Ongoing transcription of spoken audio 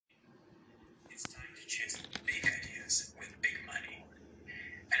chase big ideas with big money.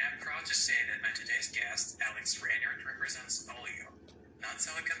 And I'm proud to say that my today's guest, Alex Raynard, represents Olio, not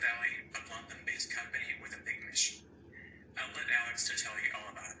Silicon Valley, but London-based company with a big mission. I'll let Alex to tell you all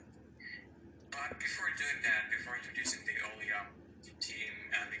about it. But before doing that, before introducing the Olio team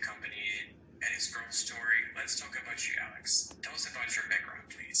and the company and its growth story, let's talk about you, Alex. Tell us about your background,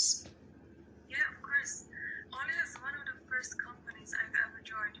 please. Yeah, of course. Olio is one of the first companies I've ever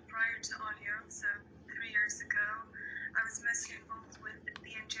joined prior to Olio. So 3 years ago, I was mostly involved with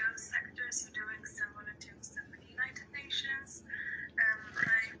the NGO sector, so doing some volunteer stuff with the United Nations.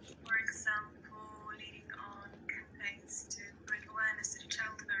 For example, leading on campaigns to bring awareness to the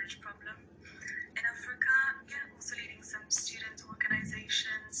child marriage problem in Africa. Yeah, also leading some student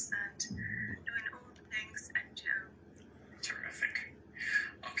organizations and doing all the things NGO. Terrific.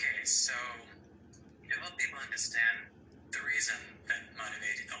 Okay, so to help people understand the reason that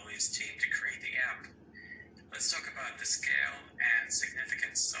motivated Olio's team to create the app, let's talk about the scale and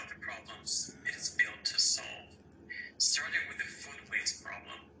significance of the problems it is built to solve. Starting with the food waste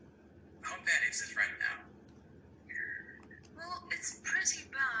problem, how bad is it right now? Well, it's pretty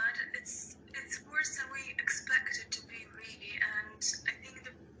bad. It's worse than we expected to be, really. And I think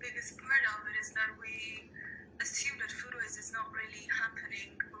the biggest part of it is that we assume that food waste is not really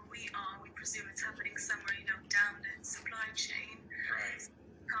happening where we are. We presume it's happening somewhere, down the supply chain. Right.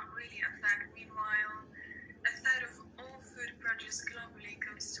 Can't really affect. Meanwhile, a third of all food produce globally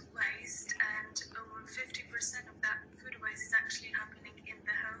goes to waste, and over 50% of that food waste is actually happening in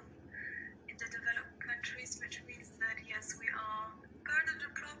the home in the developed countries, which means that yes, we are part of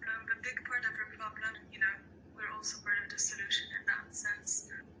the problem, a big part of the problem. We're also part of the solution in that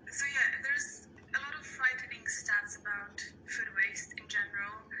sense. So yeah, there's a lot of frightening stats about food waste in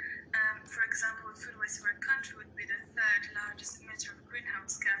general. For example, food waste for a country would be the third largest emitter of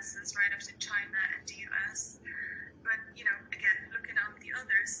greenhouse gases, right after China and the US. But, again, looking on the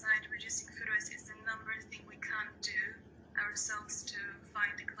other side, reducing food waste is the number thing we can't do ourselves to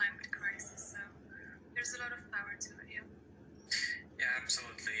fight the climate crisis. So there's a lot of power to it, yeah. Yeah,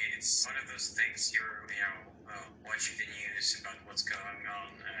 absolutely. It's one of those things you're, watching the news about what's going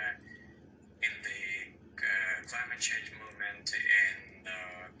on in the climate change movement and,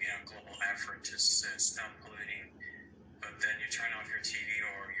 global effort to stop polluting. But then you turn off your TV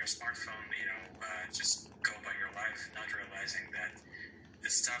or your smartphone, just go about your life, not realizing that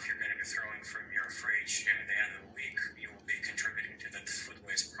the stuff you're going to be throwing from your fridge at the end of the week, you will be contributing to the food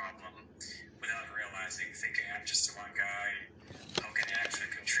waste problem without realizing, thinking, I'm just one guy, how can I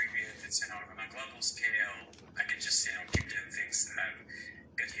actually contribute? It's on a global scale. I can just, keep doing things that I've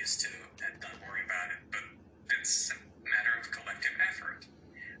got used to and not worry about it. But it's a matter of collective effort.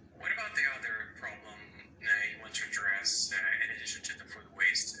 What about the other problem you want to address in addition to the food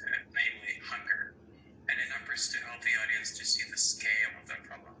waste, namely hunger? Any numbers to help the audience to see the scale of that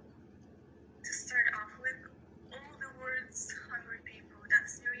problem? To start off with, all the world's hungry people,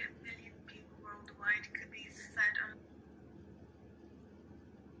 that's nearly 1 billion people worldwide, could be fed on.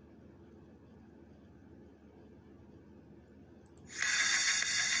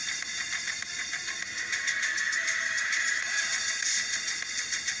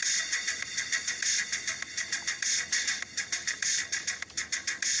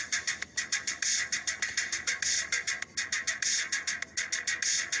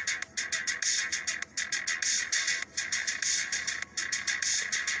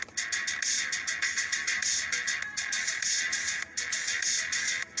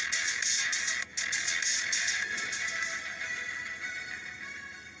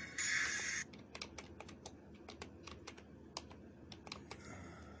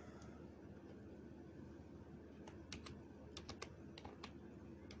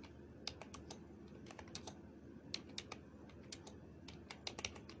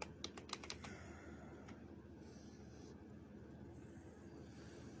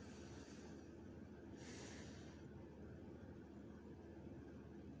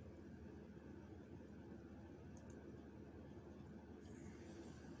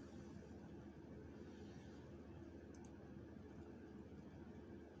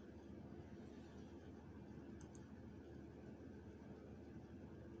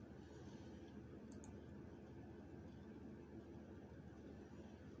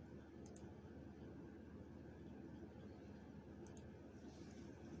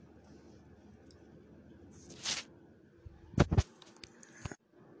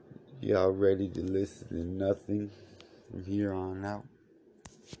 Y'all ready to listen to nothing from here on out?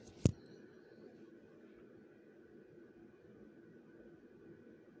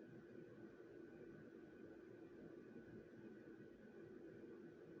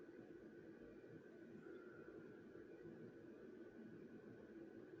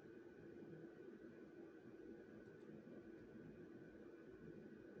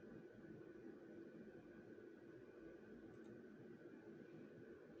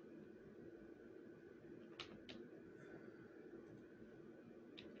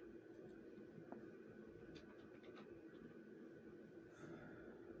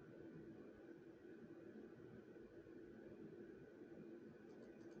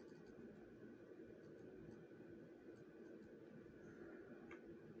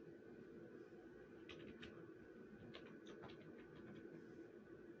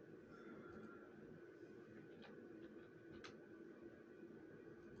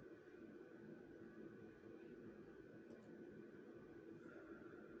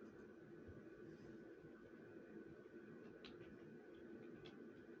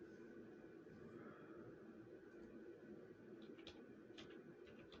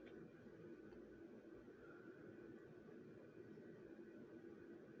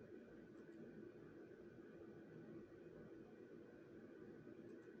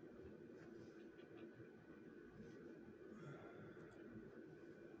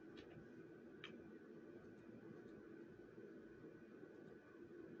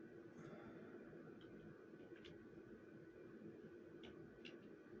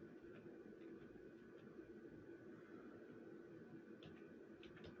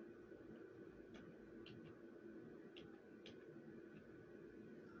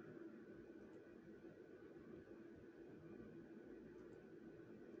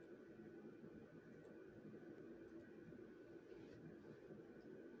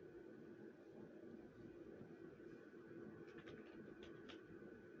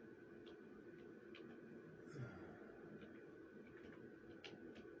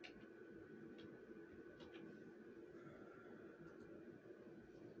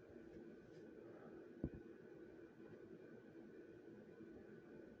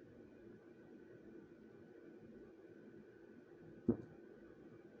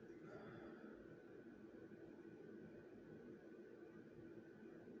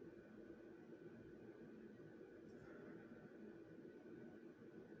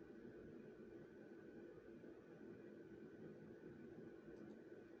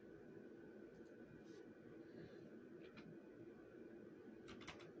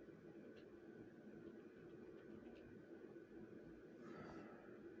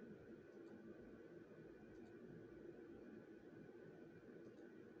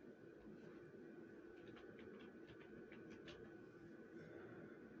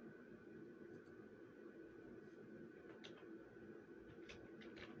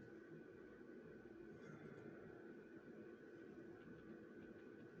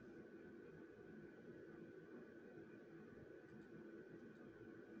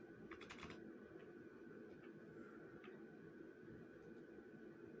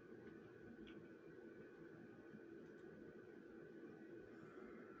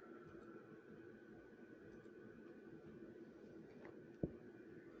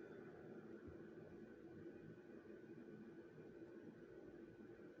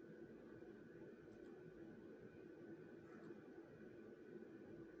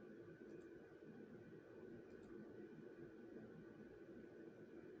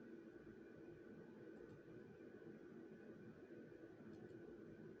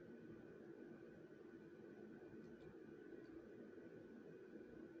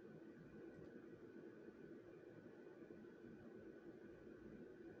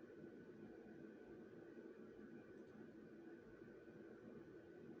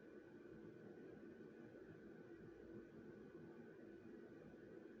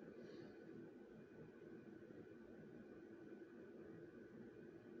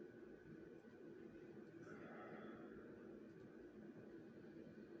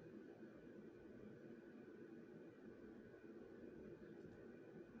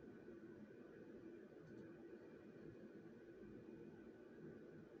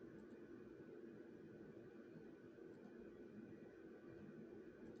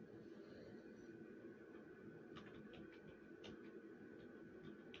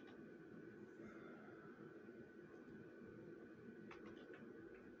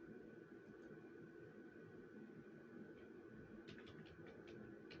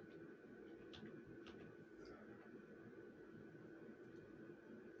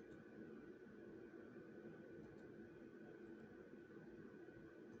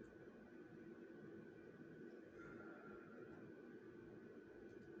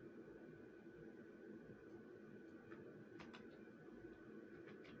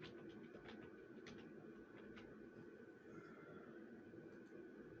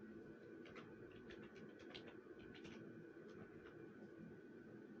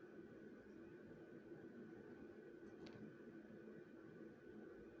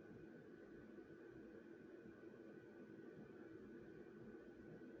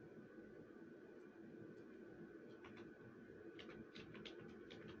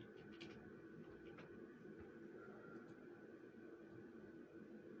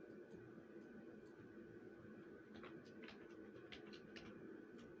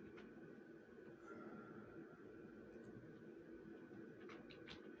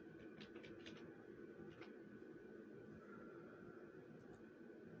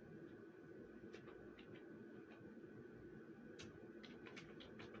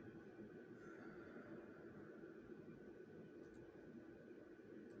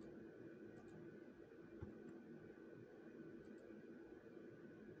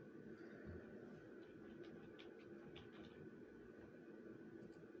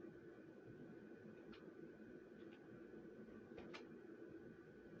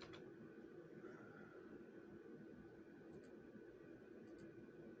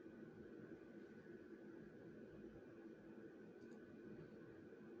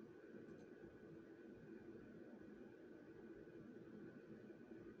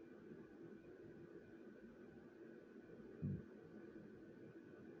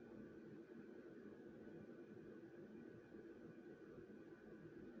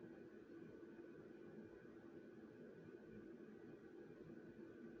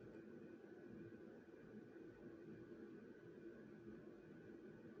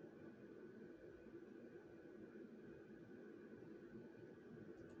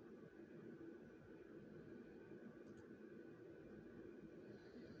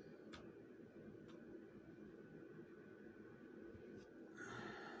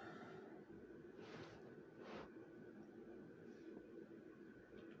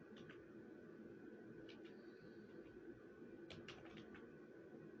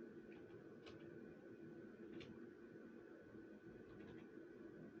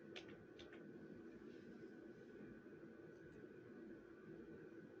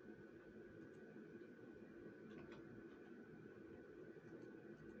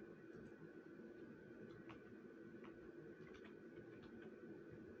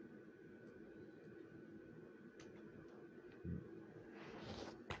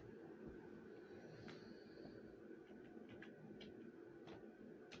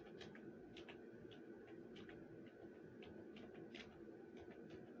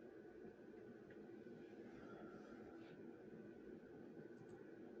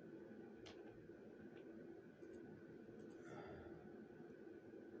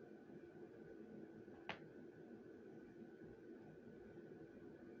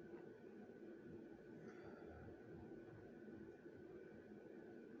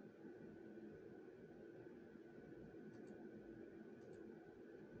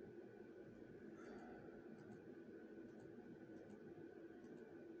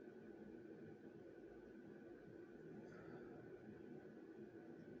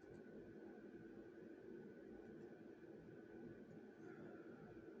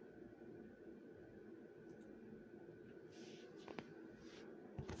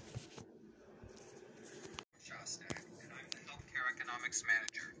 Products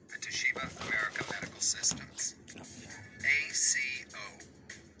Manager at Toshiba America Medical Systems. ACO.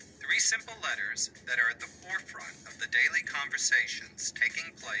 3 simple letters that are at the forefront of the daily conversations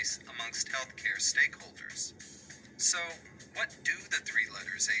taking place amongst healthcare stakeholders. So, what do the 3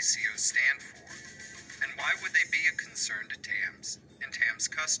 letters ACO stand for? And why would they be a concern to TAMS and TAMS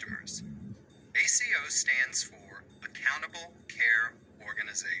customers? ACO stands for Accountable Care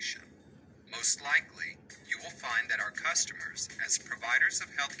Organization. Most likely, you will find that our customers, as providers of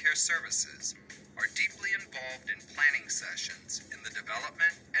healthcare services, are deeply involved in planning sessions in the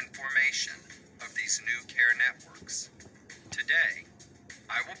development and formation of these new care networks. Today,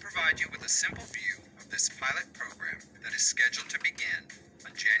 I will provide you with a simple view of this pilot program that is scheduled to begin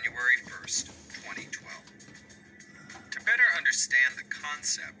on January 1st, 2012. To better understand the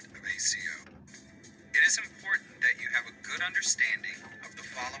concept of ACO, it is important that you have a good understanding of the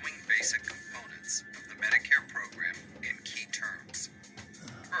following basic components of the Medicare program in key terms.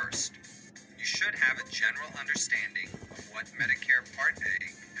 First, you should have a general understanding of what Medicare Part A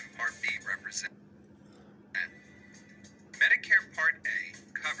and Part B represent. Medicare Part A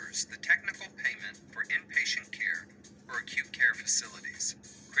covers the technical payment for inpatient care for acute care facilities,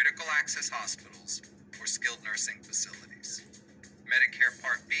 critical access hospitals, or skilled nursing facilities. Medicare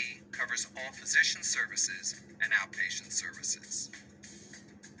Part B covers all physician services and outpatient services.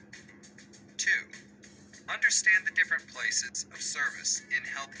 2. Understand the different places of service in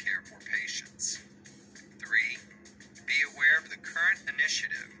healthcare for patients. 3. Be aware of the current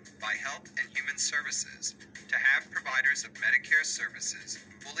initiative by Health and Human Services to have providers of Medicare services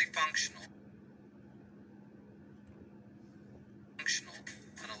fully functional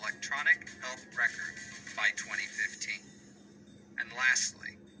on electronic health record by 2015. And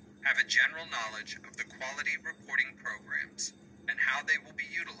lastly, have a general knowledge of the quality reporting programs and how they will be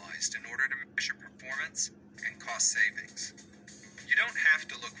utilized in order to measure performance and cost savings. You don't have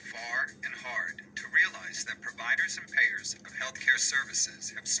to look far and hard to realize that providers and payers of healthcare services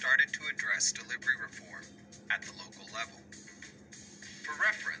have started to address delivery reform at the local level. For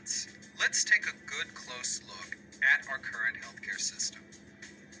reference, let's take a good close look at our current healthcare system.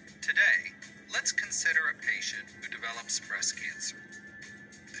 Today, let's consider a patient who develops breast cancer.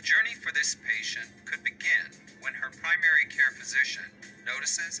 The journey for this patient could begin when her primary care physician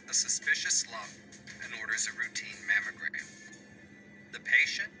notices a suspicious lump and orders a routine mammogram. The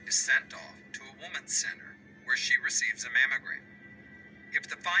patient is sent off to a woman's center where she receives a mammogram. If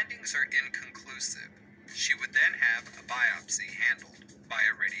the findings are inconclusive, she would then have a biopsy handled by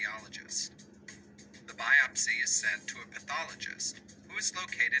a radiologist. The biopsy is sent to a pathologist who is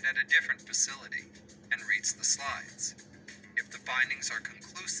located at a different facility and reads the slides. If the findings are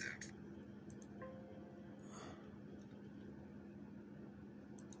conclusive,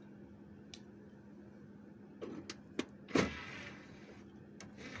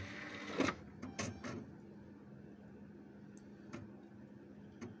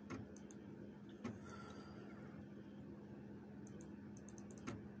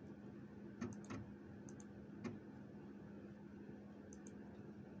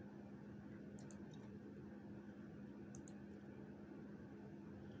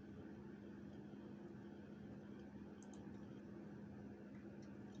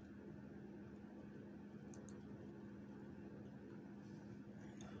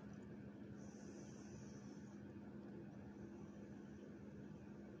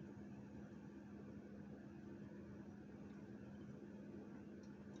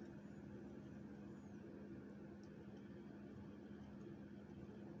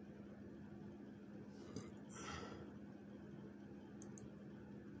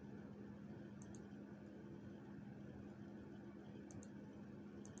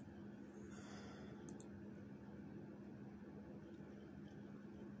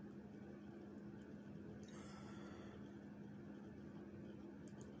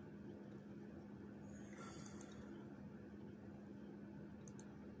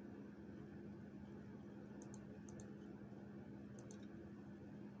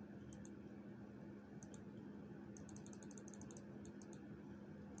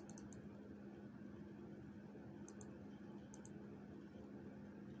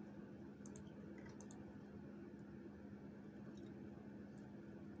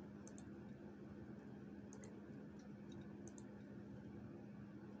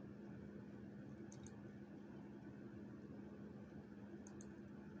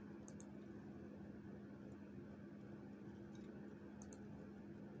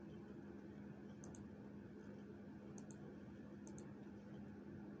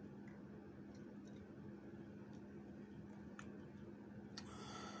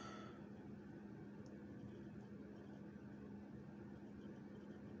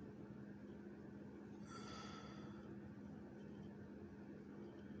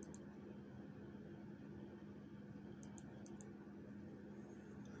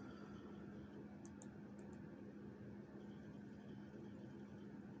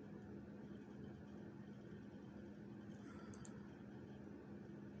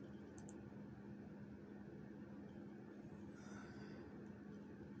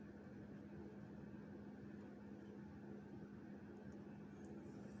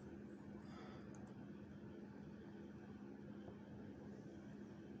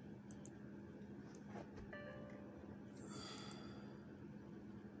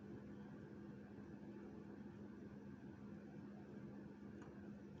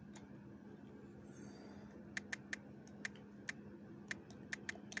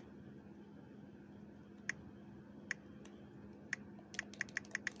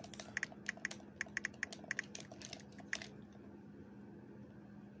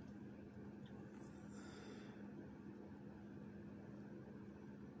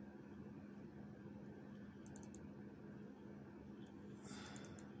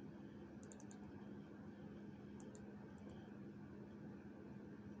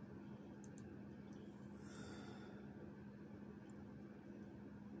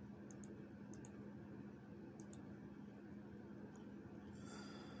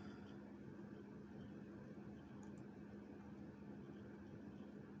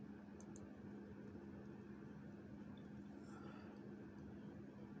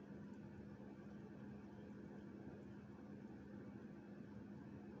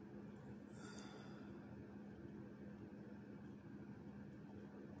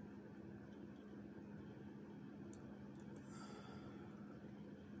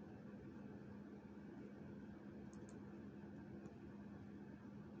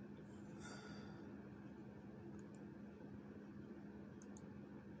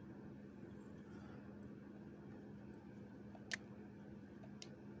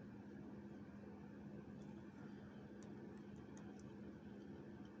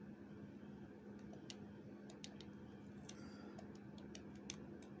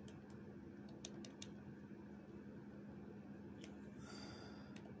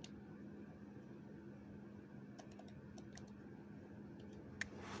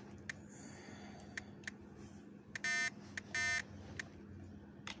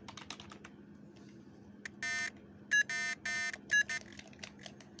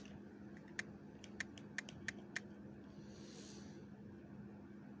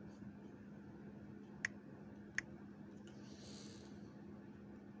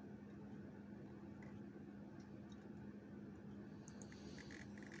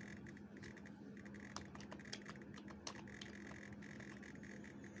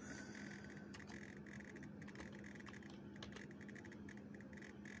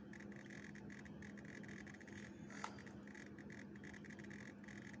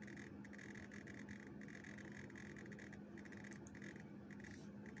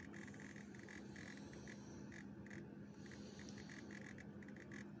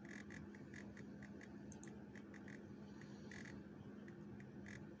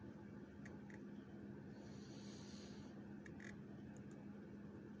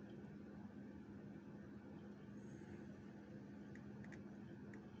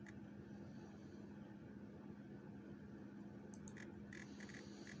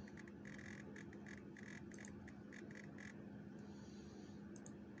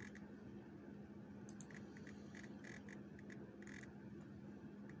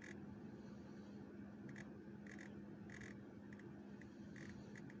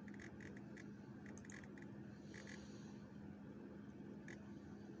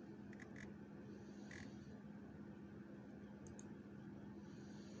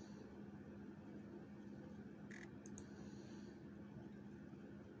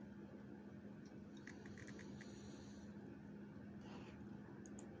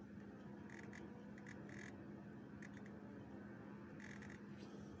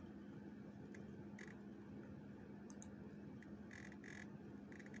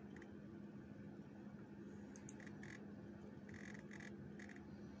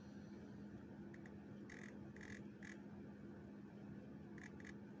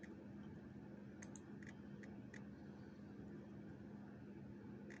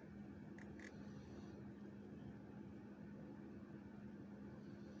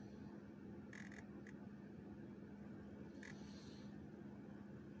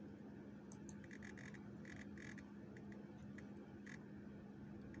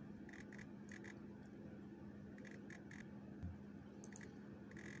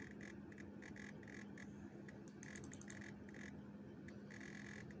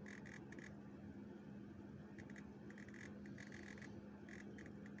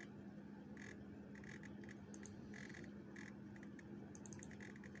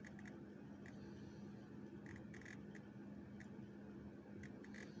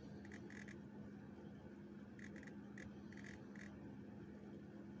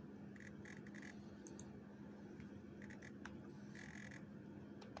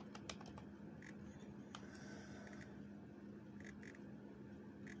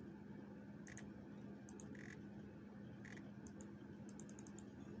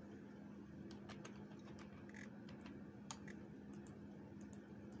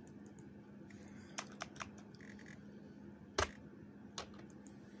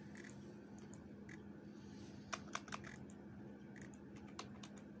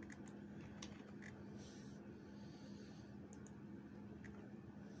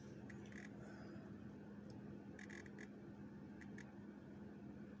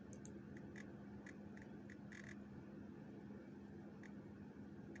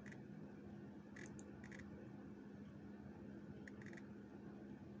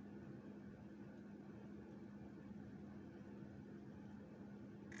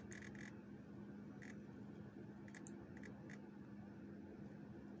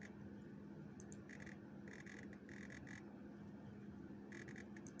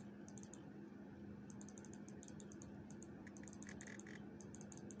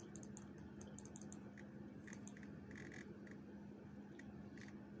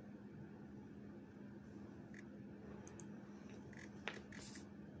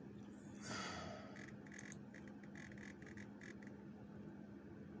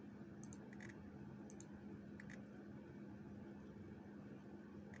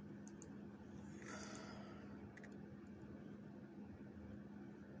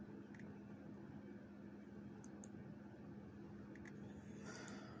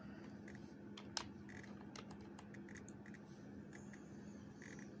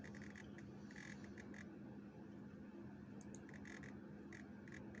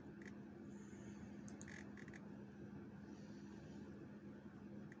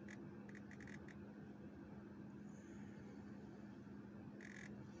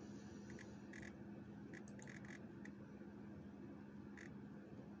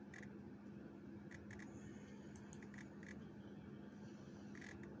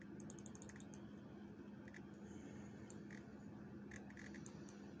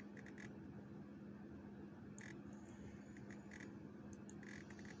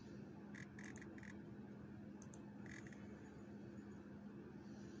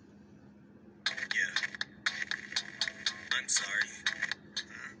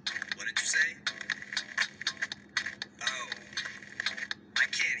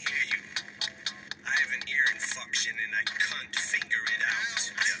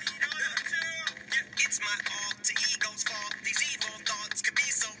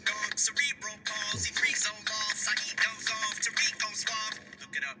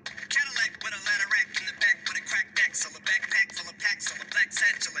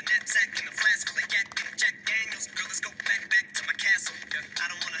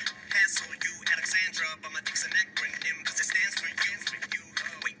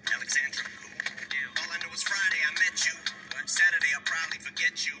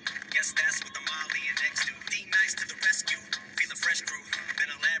 Guess that's what the Molly and X do. D nice to the rescue. Feel a fresh crew.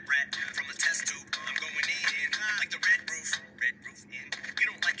 Been a lab rat from the test tube. I'm going in like the red roof. Red roof in. You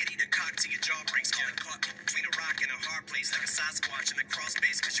don't like it, eat a cock till your jaw breaks. Call it caught between a rock and a hard place. Like a Sasquatch in a crawl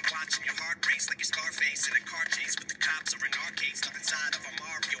space. Cause you're watching your heart race. Like your Scarface in a car chase with the cops or an arcade. Stuck inside of a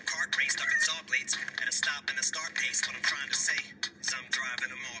Mario Kart race. Stuck in saw blades at a stop and a start pace. What I'm trying to say is I'm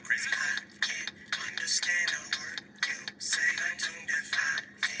driving them all crazy. I can't understand a word you say. I'm tuned if I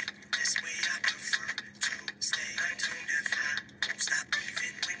think this way I prefer to stay. I'm tuned if I won't stop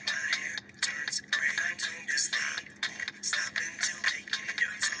even when my hair turns gray. I'm tuned to stay. Won't stop until they get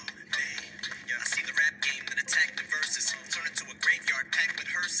it all day. Yeah, I see the rap game that attack the verses. Turn it to a graveyard packed with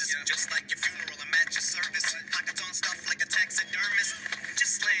hearses. Just like your funeral, I'm at your service. Pockets on stuff like a taxidermist.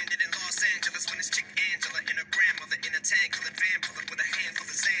 Just landed in Los Angeles when it's chick Angela and her grandmother in a tank full of van pull up with a handful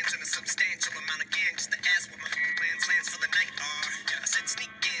of Zans and a substantial amount of gang just to ask what my plans for the night are. Yeah, I said sneak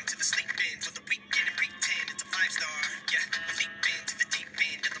in to the sleep in for the weekend and pretend it's a 5-star. Yeah, I leap into the deep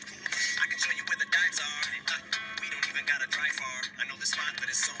end of the pool. I can show you where the dives are. We don't even gotta drive far. I know this spot that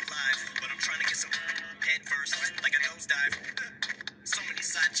is so live, but I'm trying to get some head first, like a nosedive. So many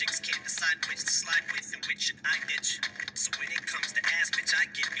side chicks can't decide which to slide with and which should I ditch. So when it comes to ass, bitch, I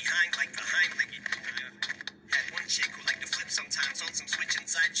get behind like the Heimlich. Had one chick who liked to flip sometimes on some switch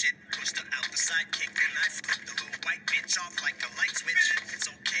inside shit. Pushed her out the sidekick, then I flipped the little white bitch off like a light switch. It's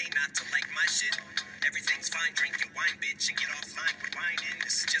okay not to like my shit. Everything's fine, drink your wine, bitch, and get offline with wine in.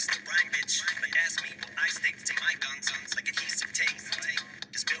 This is just a rhyme, bitch. They ask me, will I stick to my guns like adhesive tape?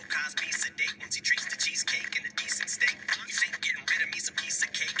 Does Bill Cosby sedate once he treats the cheesecake in a decent state? You think getting rid of me's a piece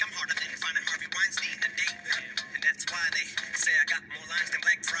of cake? I'm harder than finding Harvey Weinstein a date. And that's why they say I got more lines than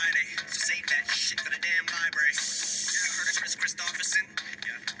Black Friday. So save that shit for the damn library. You heard of Chris Christopherson?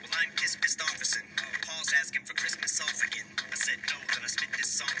 Yeah. Well, I'm pissed Christopherson. Paul's asking for Christmas off again. I said no, then I spit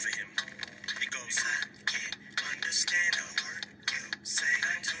this song for him. It goes, I can't understand a word you say.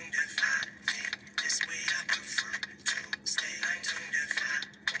 I'm tuned if I think this way I prefer to stay. I'm tuned if I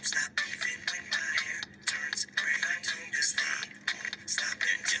won't stop even when my hair turns gray. I'm tuned to stay. Won't stop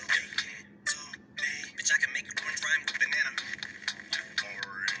until they can't obey. Bitch, I can make orange rhyme with banana. Or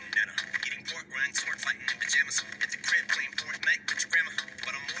banana. Eating pork rinds, sword fighting in pajamas. At the crib playing Fortnite with your grandma.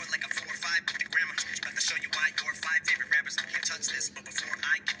 But I'm more like a 4 or 5 with the grammar. About to show you why your 5 favorite rappers can't touch this. But before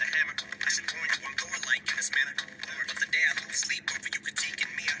I get the hammer, I should warn you I'm Thor-like in this manner. But the day I lose sleep over you critiquing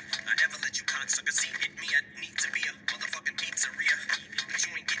me, I ever let you cocksucker see it me. I need to be a motherfucking pizzeria. But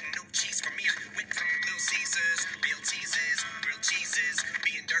you ain't getting no cheese from me. I went from Little Caesars, real teases, real cheeses,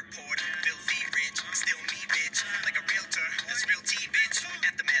 being dirt poured, filthy rich, still me, bitch. Like a realtor, that's real tea, bitch.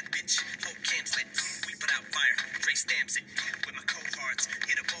 Aftermath, bitch. Whole camp lit. We put out fire. Dre stamps it with my cohorts.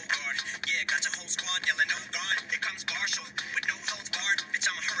 Hit a Bogart. Yeah, got your whole squad yelling, oh God. Here comes Marshall with no holds barred. Bitch,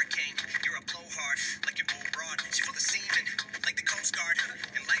 I'm a hurricane. You're a blowhard. Like your old broad. She full of semen. Like the Coast Guard.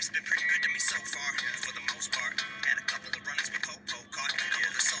 And life's been pretty good to me so far. For the most part. Had a couple of runs with Popo. Caught a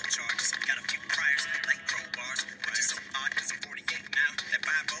couple of soul charges. Got a few priors. Like crowbars. Which is so odd cause I'm 48 now. That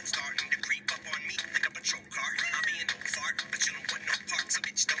 5-0 starting to creep up on me. Like a patrol car. I'll be an old fart. But you don't want no parts. So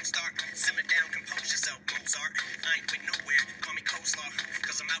bitch, don't start. Simmer down, compose yourself, Mozart. I ain't with nowhere. Call me coleslaw.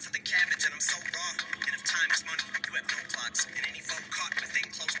 Cause I'm out for the cabbage and I'm so raw. And if time is money, you have no plots. And any folk caught within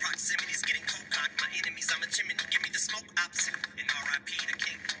close proximity is getting cold-cocked. My enemies, I'm a chimney. Give me the smoke ops. And R.I.P. the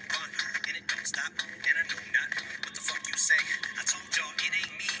king. Fun. And it don't stop. And I know not what the fuck you say. I told y'all it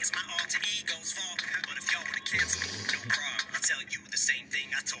ain't me. It's my alter ego's fault. But if y'all wanna cancel me, no problem. I'll tell you the same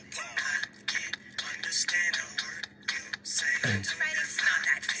thing I told Paul. I can't understand a word you say. Writing's not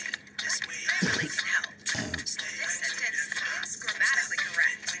that easy. This way I Really can help. This sentence is grammatically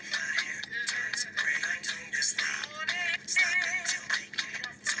correct. when my hair turns gray. I'm tuned to stay. Stop until they can't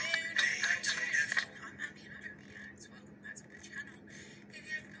obey. I'm tuned if I'm Abby and I don't react. Welcome back to my channel. If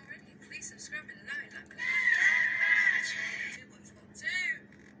you haven't already, please subscribe below and like below. Do what you've got to do.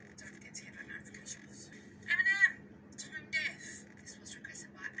 Don't forget to hit that notification bell. Eminem, Time Deaf. This was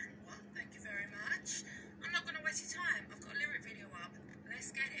requested by Anwar. Thank you very much. I'm not going to waste your time. I've got a lyric video up.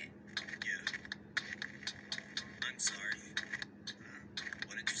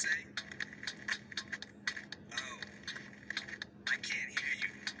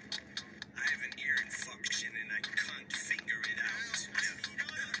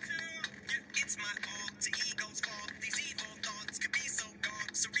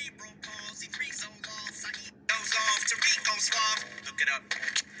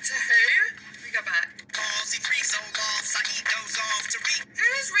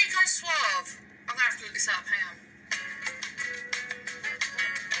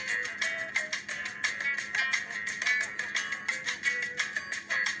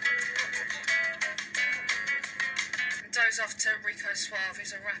 doze off to Rico Suave,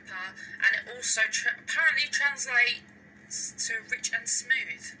 who's a rapper, and it also apparently translates to rich and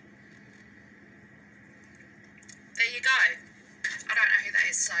smooth. There you go. I don't know who that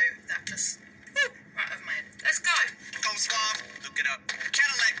is, so that just right over my head. Let's go. Go Suave, look it up.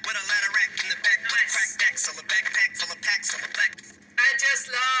 Cadillac with a ladder rack in the back, with a cracked axle, a backpack full of packs full of black. I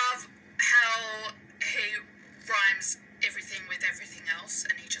just love how he rhymes everything with everything else,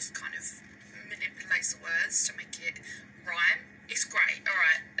 and he just kind of manipulates the words to make it rhyme. It's great. All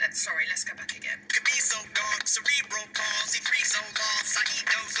right. Sorry, let's go back again. Could be so dark, cerebral palsy, free so off, Saeed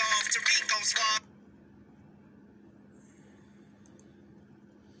goes off to Rico Suave.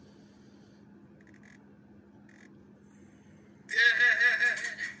 Good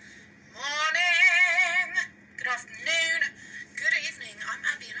morning, good afternoon, good evening. I'm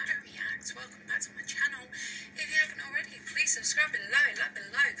Abby and I don't react. Welcome back to my channel. If you haven't already, please subscribe below, like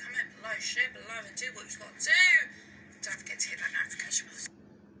below, comment below, share below, and do what you've got to do. Don't forget to hit that notification bell.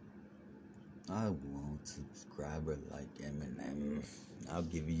 I won't subscribe or like Eminem. I'll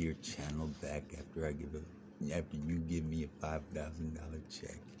give you your channel back after you give me a $5,000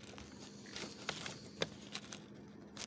 check.